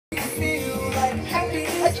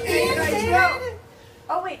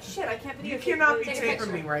Oh wait, shit! I can't videotape. You cannot be Take a taping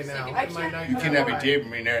picture. me right now. I in my can't. night. You cannot be taping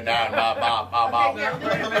me there now. Okay, here,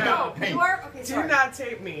 no. You are? Okay, Do sorry. not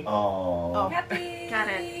tape me. Oh. Happy. Got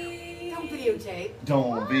it. Don't videotape. Don't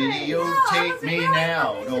Why? videotape No, me I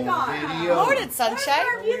now. was Don't gone. video. Morning, sunshine.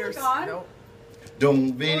 Our music on. Nope.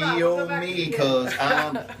 Don't video me cause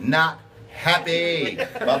I'm not happy.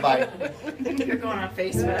 Bye bye. You're going on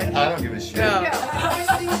Facebook. I don't give a shit. No.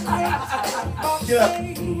 Get up.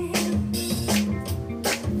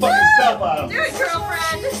 Fucking bell bottoms. Do it,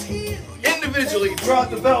 girlfriend. Individually throw out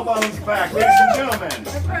the bell bottoms back, ladies and gentlemen.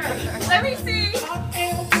 Let me see.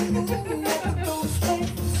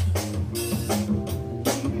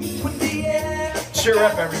 Cheer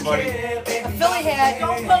up, everybody. Philly hat.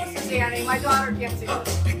 Don't post it, Danny. My daughter can't see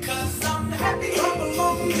it. Because I'm happy I'm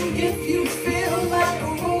alone if you feel like a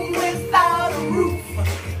room without a roof.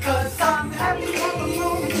 Because I'm happy I'm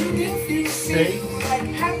alone if you Stay. feel like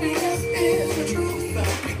happiness is the truth.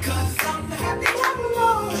 Because I'm happy I'm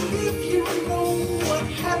alone if you know what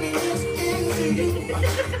happiness is to you.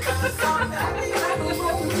 Because I'm happy I'm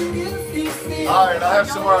alone if you feel All right, I'll have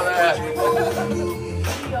some more of that.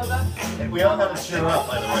 Yoga. We all have to cheer up,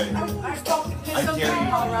 by the way. I dare you.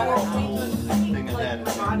 Thing and then.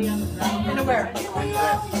 And where?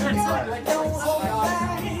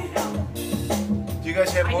 Do you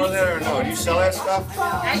guys have more of that or no? Do you sell that stuff?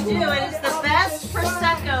 I do. It is the best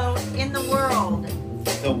prosecco in the world.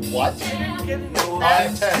 The what?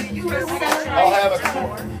 5, 10. Prosecco. I'll have a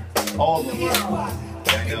quart. All of them. Yeah, I know.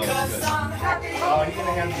 It's good. Oh, you're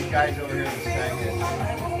gonna have these guys over here to stand it.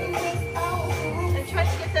 I'm trying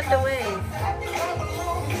to get them to wave.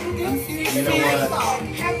 You know what?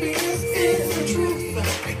 happiness is the truth.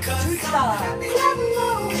 Because I'm happy I'm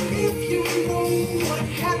alone if you know what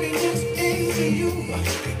happiness is to you.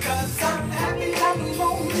 Because I'm happy I'm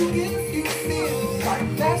alone if you feel like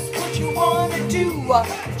that's what you wanna do.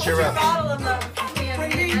 Cheer up. Bottle of them.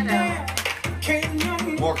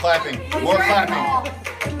 More clapping. More clapping.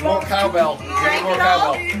 More cowbell. Give me more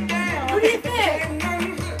cowbell. What do you think?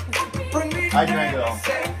 I drank it all.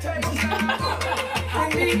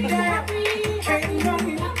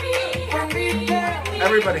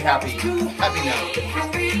 Everybody happy. Happy now.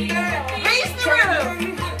 Raise the roof.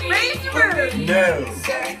 Raise the roof. No.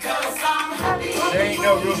 There ain't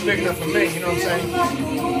no roof big enough for me, you know what I'm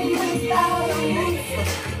saying?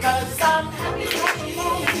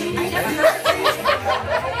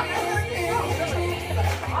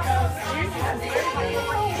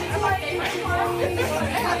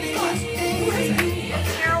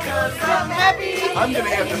 I'm gonna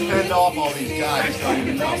have to fend off all these guys. Don't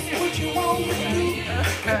even know.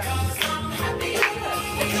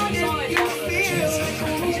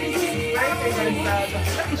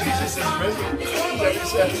 Jesus is risen. Is that what you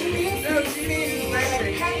said?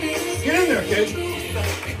 Get in there, kid.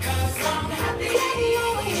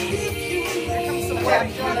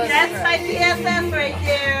 That's my PFF right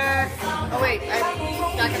there. Oh wait,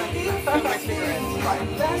 I'm not gonna put my cigarettes.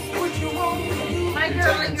 My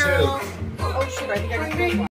girly girl. Oh shit! I think I can make one.